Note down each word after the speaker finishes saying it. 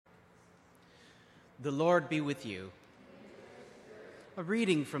The Lord be with you. A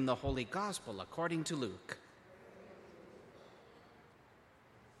reading from the Holy Gospel according to Luke.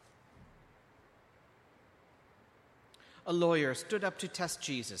 A lawyer stood up to test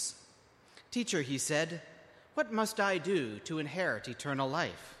Jesus. "Teacher," he said, "what must I do to inherit eternal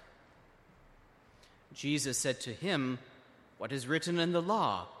life?" Jesus said to him, "What is written in the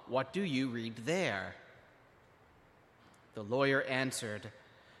law? What do you read there?" The lawyer answered,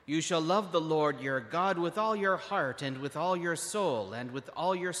 "You shall love the Lord your God with all your heart and with all your soul and with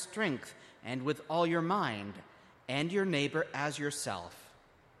all your strength and with all your mind, and your neighbor as yourself."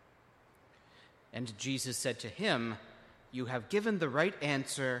 And Jesus said to him, "You have given the right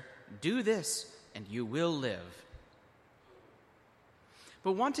answer. Do this, and you will live."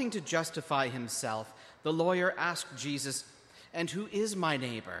 But wanting to justify himself, the lawyer asked Jesus, "And who is my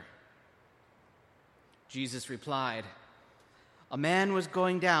neighbor?" Jesus replied, "A man was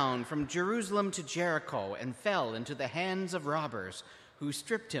going down from Jerusalem to Jericho and fell into the hands of robbers, who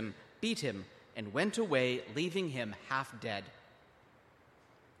stripped him, beat him, and went away, leaving him half dead.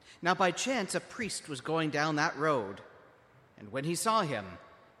 Now by chance a priest was going down that road, and when he saw him,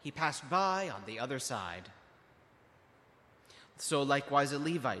 he passed by on the other side. So likewise a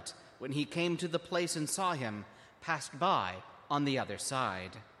Levite, when he came to the place and saw him, passed by on the other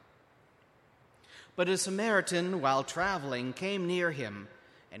side. But a Samaritan, while traveling, came near him,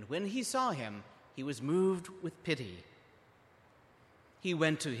 and when he saw him, he was moved with pity. He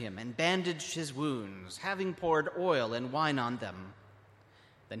went to him and bandaged his wounds, having poured oil and wine on them.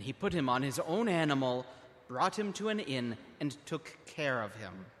 Then he put him on his own animal, brought him to an inn, and took care of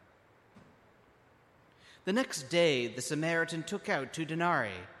him. The next day the Samaritan took out 2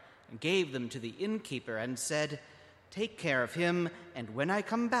 denarii and gave them to the innkeeper and said, "Take care of him, and when I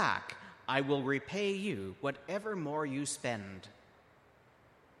come back, I will repay you whatever more you spend."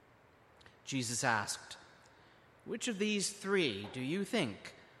 Jesus asked, "Which of these 3 do you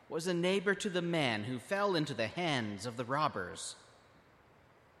think was a neighbor to the man who fell into the hands of the robbers?"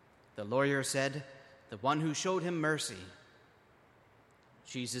 The lawyer said, "The one who showed him mercy."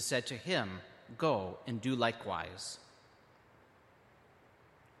 Jesus said to him, "Go and do likewise."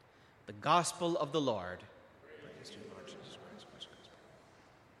 The Gospel of the Lord. Praise to you, Lord Jesus Christ.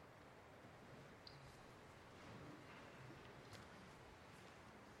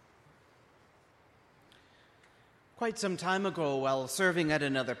 Quite some time ago, while serving at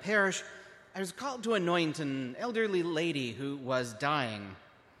another parish, I was called to anoint an elderly lady who was dying.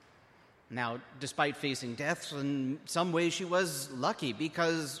 Now, despite facing death, in some ways she was lucky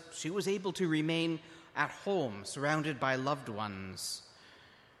because she was able to remain at home, surrounded by loved ones.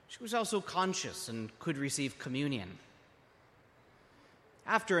 She was also conscious and could receive communion.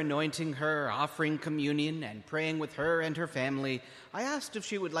 After anointing her, offering communion, and praying with her and her family, I asked if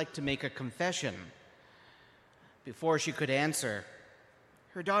she would like to make a confession. Before she could answer,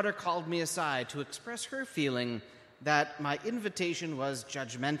 her daughter called me aside to express her feeling that my invitation was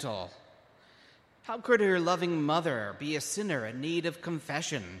judgmental. How could her loving mother be a sinner in need of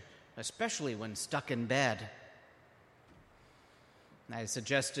confession, especially when stuck in bed? I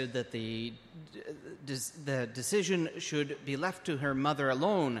suggested that the decision should be left to her mother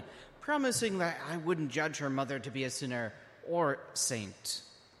alone, promising that I wouldn't judge her mother to be a sinner or saint.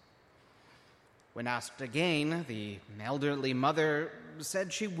 When asked again, the elderly mother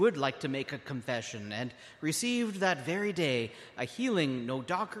said she would like to make a confession and received that very day a healing no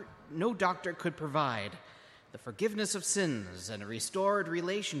doctor could provide, the forgiveness of sins, and a restored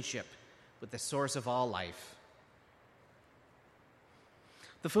relationship with the source of all life.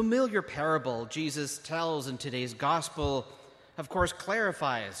 The familiar parable Jesus tells in today's gospel, of course,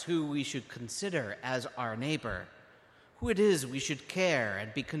 clarifies who we should consider as our neighbor, who it is we should care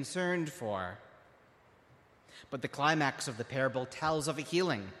and be concerned for. But the climax of the parable tells of a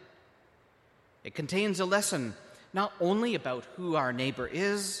healing. It contains a lesson not only about who our neighbor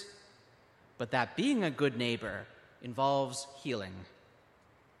is, but that being a good neighbor involves healing.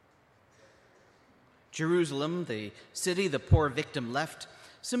 Jerusalem, the city the poor victim left,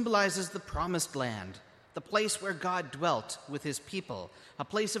 symbolizes the promised land, the place where God dwelt with his people, a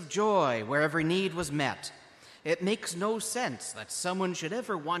place of joy where every need was met. It makes no sense that someone should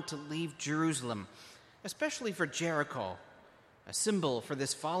ever want to leave Jerusalem, especially for Jericho, a symbol for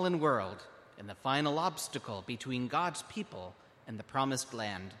this fallen world and the final obstacle between God's people and the promised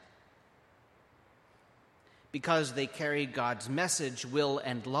land. Because they carried God's message, will,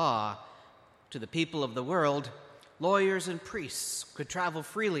 and law to the people of the world, lawyers and priests could travel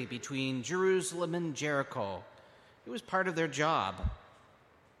freely between Jerusalem and Jericho. It was part of their job.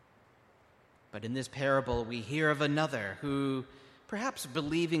 But in this parable, we hear of another who perhaps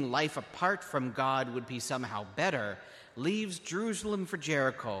believing life apart from God would be somehow better, leaves Jerusalem for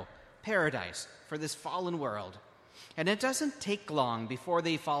Jericho, paradise for this fallen world. And it doesn't take long before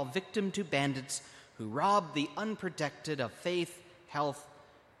they fall victim to bandits who rob the unprotected of faith, health,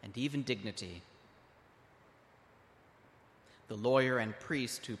 and even dignity. The lawyer and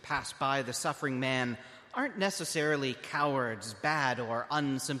priest who pass by the suffering man aren't necessarily cowards, bad, or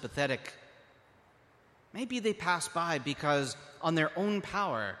unsympathetic. Maybe they pass by because, on their own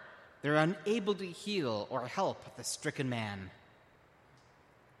power, they're unable to heal or help the stricken man.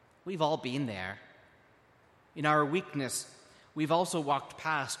 We've all been there. In our weakness, we've also walked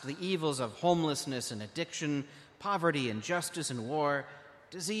past the evils of homelessness and addiction, poverty, injustice and war,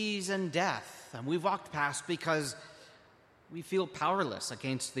 disease and death. And we've walked past because we feel powerless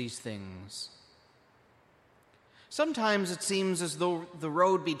against these things. Sometimes it seems as though the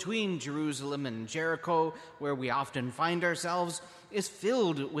road between Jerusalem and Jericho, where we often find ourselves, is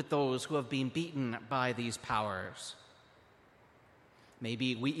filled with those who have been beaten by these powers.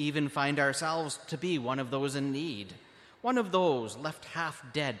 Maybe we even find ourselves to be one of those in need, one of those left half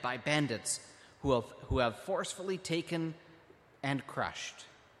dead by bandits who have forcefully taken and crushed.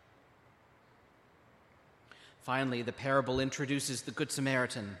 Finally, the parable introduces the Good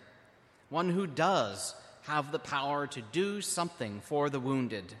Samaritan, one who does have the power to do something for the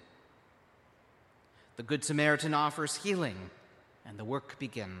wounded. The Good Samaritan offers healing, and the work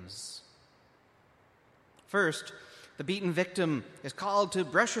begins. First, the beaten victim is called to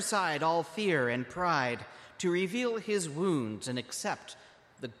brush aside all fear and pride, to reveal his wounds and accept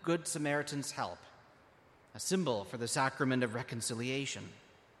the Good Samaritan's help, a symbol for the sacrament of reconciliation.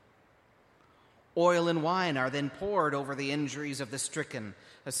 Oil and wine are then poured over the injuries of the stricken,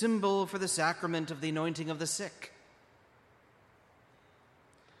 a symbol for the sacrament of the anointing of the sick.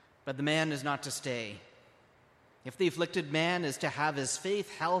 But the man is not to stay. If the afflicted man is to have his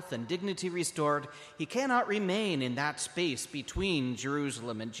faith, health, and dignity restored, he cannot remain in that space between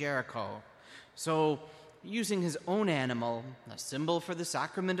Jerusalem and Jericho. So, using his own animal, a symbol for the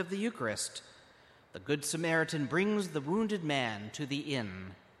sacrament of the Eucharist, the Good Samaritan brings the wounded man to the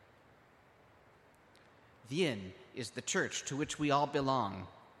inn. The inn is the church to which we all belong,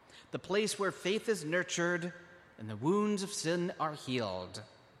 the place where faith is nurtured and the wounds of sin are healed.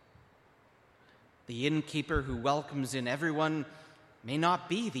 The innkeeper who welcomes in everyone may not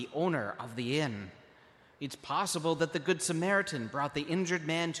be the owner of the inn. It's possible that the Good Samaritan brought the injured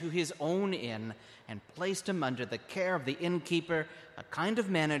man to his own inn and placed him under the care of the innkeeper, a kind of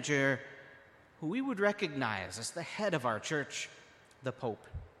manager who we would recognize as the head of our church, the Pope.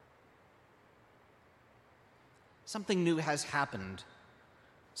 Something new has happened.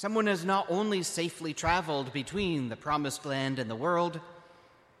 Someone has not only safely traveled between the promised land and the world,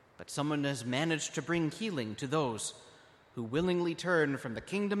 but someone has managed to bring healing to those who willingly turn from the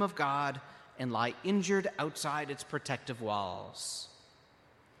kingdom of God and lie injured outside its protective walls.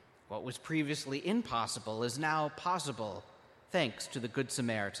 What was previously impossible is now possible, thanks to the Good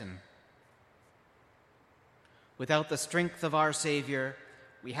Samaritan. Without the strength of our Savior,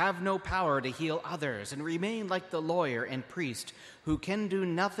 we have no power to heal others and remain like the lawyer and priest who can do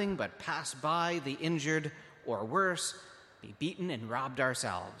nothing but pass by the injured, or worse, be beaten and robbed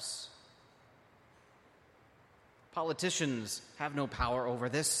ourselves. Politicians have no power over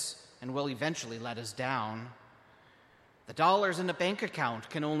this and will eventually let us down. The dollars in a bank account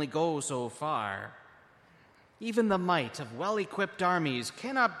can only go so far. Even the might of well-equipped armies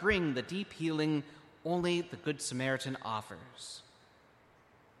cannot bring the deep healing only the Good Samaritan offers.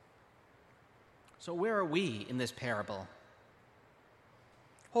 So where are we in this parable?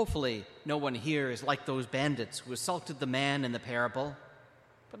 Hopefully, no one here is like those bandits who assaulted the man in the parable,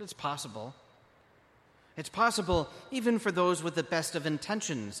 but it's possible. It's possible, even for those with the best of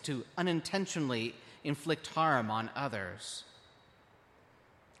intentions, to unintentionally inflict harm on others.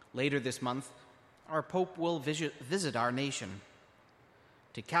 Later this month, our Pope will visit our nation.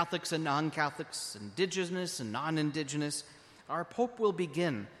 To Catholics and non-Catholics, Indigenous and non-Indigenous, our Pope will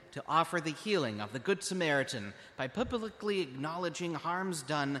begin to offer the healing of the Good Samaritan by publicly acknowledging harms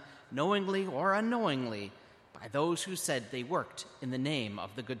done knowingly or unknowingly by those who said they worked in the name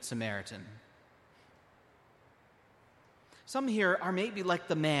of the Good Samaritan. Some here are maybe like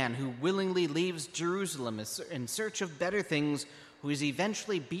the man who willingly leaves Jerusalem in search of better things, who is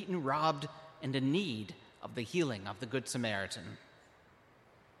eventually beaten, robbed, and in need of the healing of the Good Samaritan.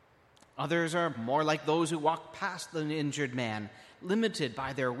 Others are more like those who walk past the injured man, limited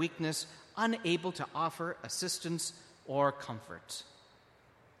by their weakness, unable to offer assistance or comfort.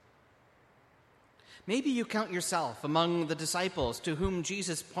 Maybe you count yourself among the disciples to whom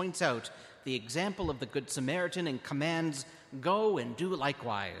Jesus points out the example of the Good Samaritan and commands Go and do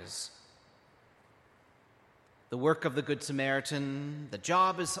likewise. The work of the Good Samaritan, the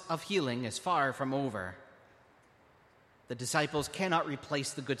job of healing, is far from over. The disciples cannot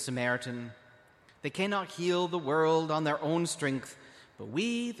replace the Good Samaritan. They cannot heal the world on their own strength, but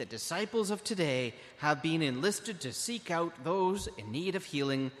we, the disciples of today, have been enlisted to seek out those in need of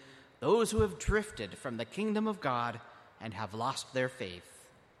healing, those who have drifted from the kingdom of God and have lost their faith.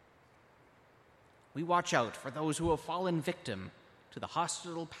 We watch out for those who have fallen victim to the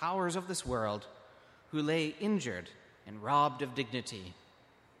hostile powers of this world, who lay injured and robbed of dignity.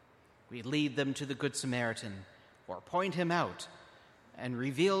 We lead them to the Good Samaritan, or point him out, and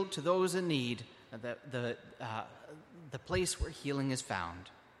reveal to those in need the place where healing is found.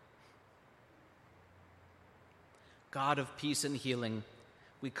 God of peace and healing,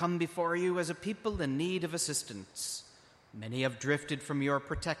 we come before you as a people in need of assistance. Many have drifted from your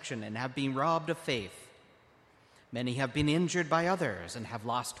protection and have been robbed of faith. Many have been injured by others and have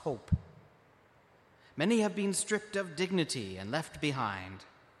lost hope. Many have been stripped of dignity and left behind.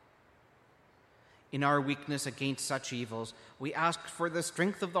 In our weakness against such evils, we ask for the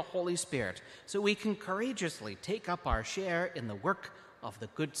strength of the Holy Spirit so we can courageously take up our share in the work of the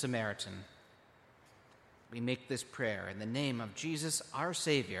Good Samaritan. We make this prayer in the name of Jesus, our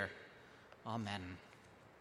Savior. Amen.